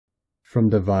From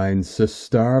Divine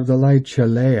Sister of the Light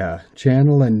Chellea,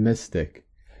 Channel and Mystic,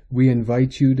 we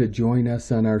invite you to join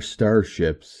us on our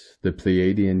Starships, the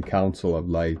Pleiadian Council of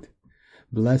Light.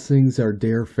 Blessings, our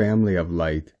dear family of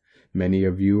light. Many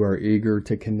of you are eager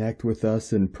to connect with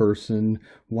us in person,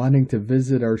 wanting to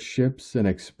visit our ships and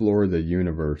explore the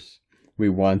universe. We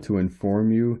want to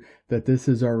inform you that this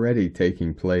is already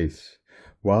taking place.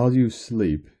 While you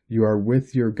sleep, you are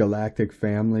with your galactic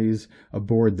families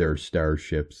aboard their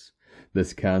starships.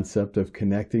 This concept of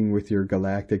connecting with your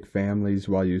galactic families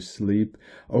while you sleep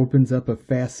opens up a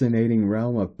fascinating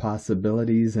realm of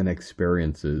possibilities and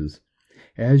experiences.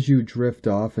 As you drift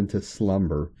off into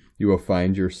slumber, you will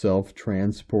find yourself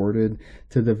transported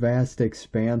to the vast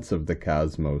expanse of the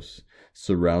cosmos,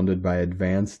 surrounded by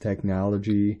advanced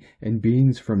technology and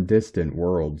beings from distant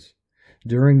worlds.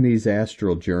 During these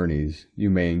astral journeys, you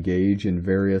may engage in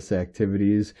various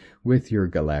activities with your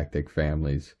galactic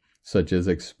families, such as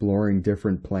exploring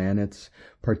different planets,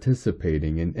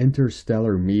 participating in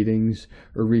interstellar meetings,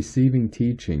 or receiving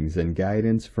teachings and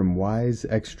guidance from wise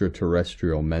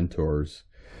extraterrestrial mentors.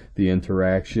 The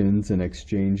interactions and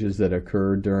exchanges that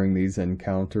occur during these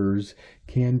encounters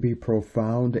can be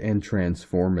profound and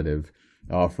transformative,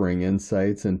 offering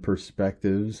insights and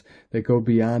perspectives that go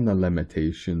beyond the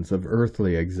limitations of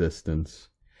earthly existence.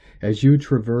 As you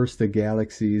traverse the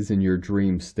galaxies in your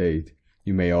dream state,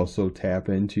 you may also tap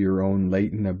into your own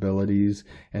latent abilities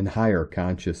and higher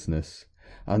consciousness,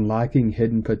 unlocking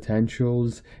hidden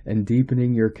potentials and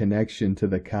deepening your connection to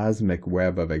the cosmic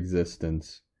web of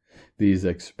existence. These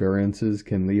experiences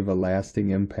can leave a lasting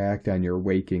impact on your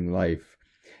waking life,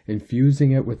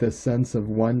 infusing it with a sense of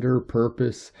wonder,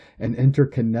 purpose, and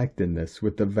interconnectedness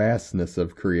with the vastness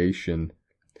of creation.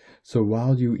 So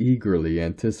while you eagerly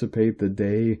anticipate the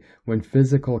day when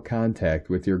physical contact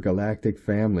with your galactic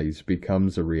families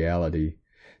becomes a reality,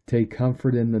 take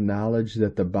comfort in the knowledge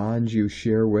that the bonds you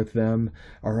share with them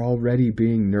are already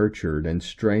being nurtured and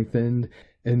strengthened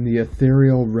in the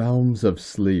ethereal realms of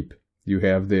sleep. You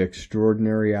have the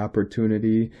extraordinary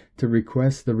opportunity to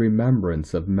request the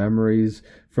remembrance of memories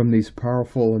from these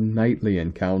powerful nightly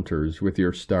encounters with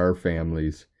your star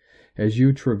families. As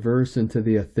you traverse into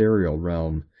the ethereal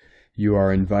realm, you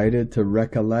are invited to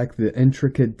recollect the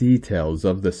intricate details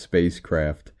of the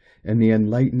spacecraft and the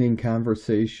enlightening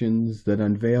conversations that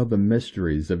unveil the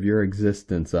mysteries of your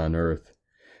existence on Earth.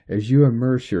 As you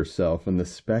immerse yourself in the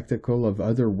spectacle of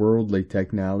otherworldly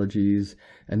technologies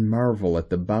and marvel at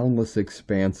the boundless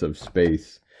expanse of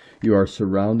space, you are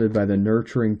surrounded by the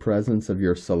nurturing presence of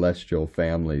your celestial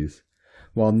families.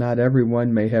 While not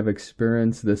everyone may have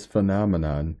experienced this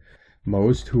phenomenon,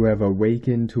 most who have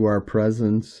awakened to our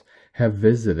presence have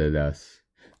visited us.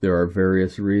 There are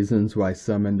various reasons why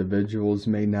some individuals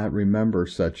may not remember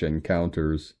such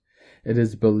encounters. It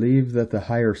is believed that the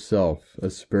higher self, a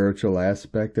spiritual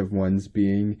aspect of one's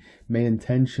being, may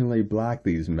intentionally block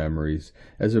these memories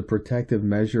as a protective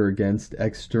measure against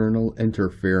external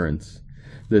interference.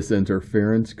 This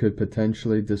interference could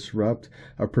potentially disrupt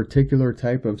a particular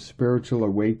type of spiritual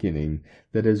awakening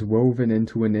that is woven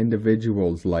into an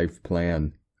individual's life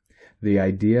plan. The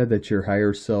idea that your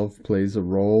higher self plays a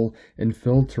role in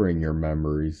filtering your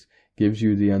memories gives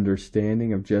you the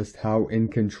understanding of just how in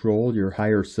control your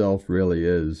higher self really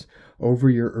is over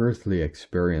your earthly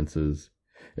experiences.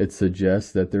 It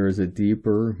suggests that there is a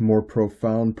deeper, more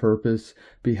profound purpose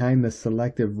behind the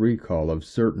selective recall of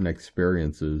certain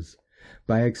experiences.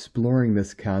 By exploring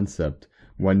this concept,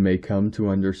 one may come to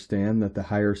understand that the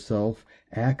higher self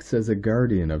acts as a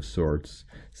guardian of sorts,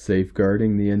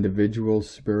 safeguarding the individual's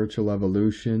spiritual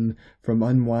evolution from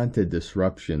unwanted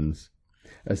disruptions.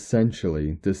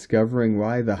 Essentially, discovering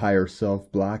why the higher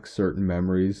self blocks certain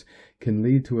memories can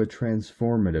lead to a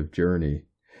transformative journey.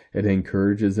 It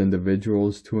encourages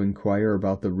individuals to inquire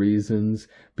about the reasons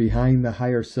behind the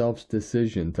higher self's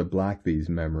decision to block these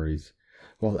memories.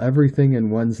 While everything in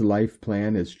one's life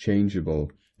plan is changeable,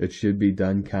 it should be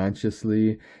done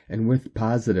consciously and with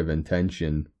positive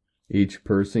intention. Each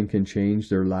person can change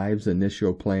their life's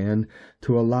initial plan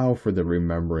to allow for the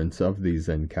remembrance of these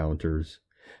encounters.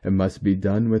 It must be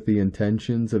done with the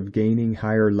intentions of gaining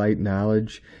higher light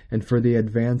knowledge and for the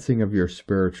advancing of your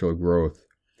spiritual growth.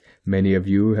 Many of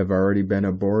you have already been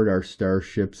aboard our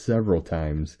starship several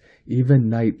times,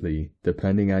 even nightly,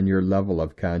 depending on your level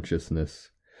of consciousness.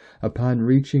 Upon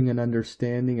reaching an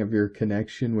understanding of your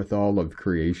connection with all of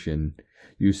creation,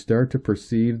 you start to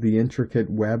perceive the intricate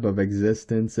web of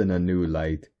existence in a new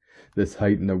light. This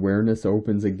heightened awareness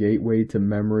opens a gateway to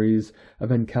memories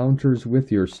of encounters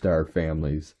with your star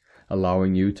families,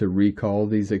 allowing you to recall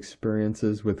these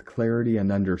experiences with clarity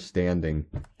and understanding.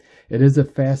 It is a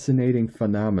fascinating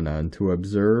phenomenon to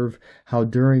observe how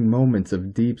during moments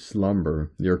of deep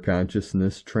slumber your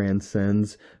consciousness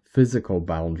transcends physical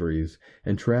boundaries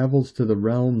and travels to the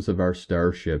realms of our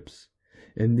starships.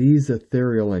 In these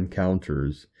ethereal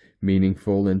encounters,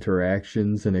 meaningful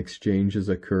interactions and exchanges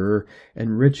occur,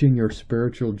 enriching your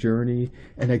spiritual journey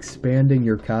and expanding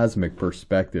your cosmic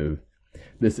perspective.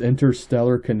 This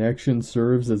interstellar connection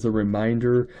serves as a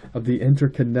reminder of the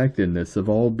interconnectedness of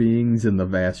all beings in the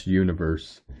vast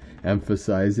universe,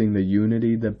 emphasizing the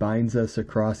unity that binds us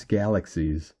across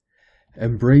galaxies.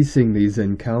 Embracing these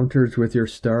encounters with your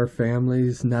star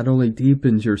families not only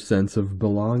deepens your sense of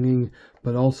belonging,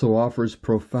 but also offers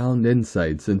profound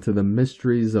insights into the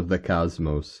mysteries of the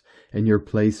cosmos and your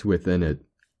place within it.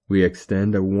 We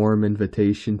extend a warm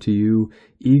invitation to you,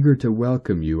 eager to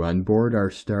welcome you on board our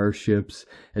starships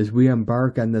as we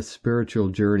embark on this spiritual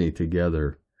journey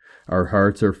together. Our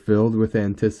hearts are filled with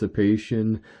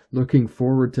anticipation, looking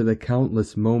forward to the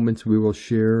countless moments we will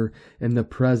share in the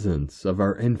presence of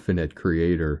our infinite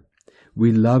Creator.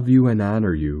 We love you and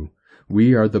honor you.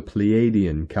 We are the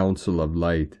Pleiadian Council of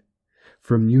Light.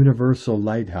 From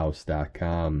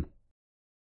UniversalLighthouse.com.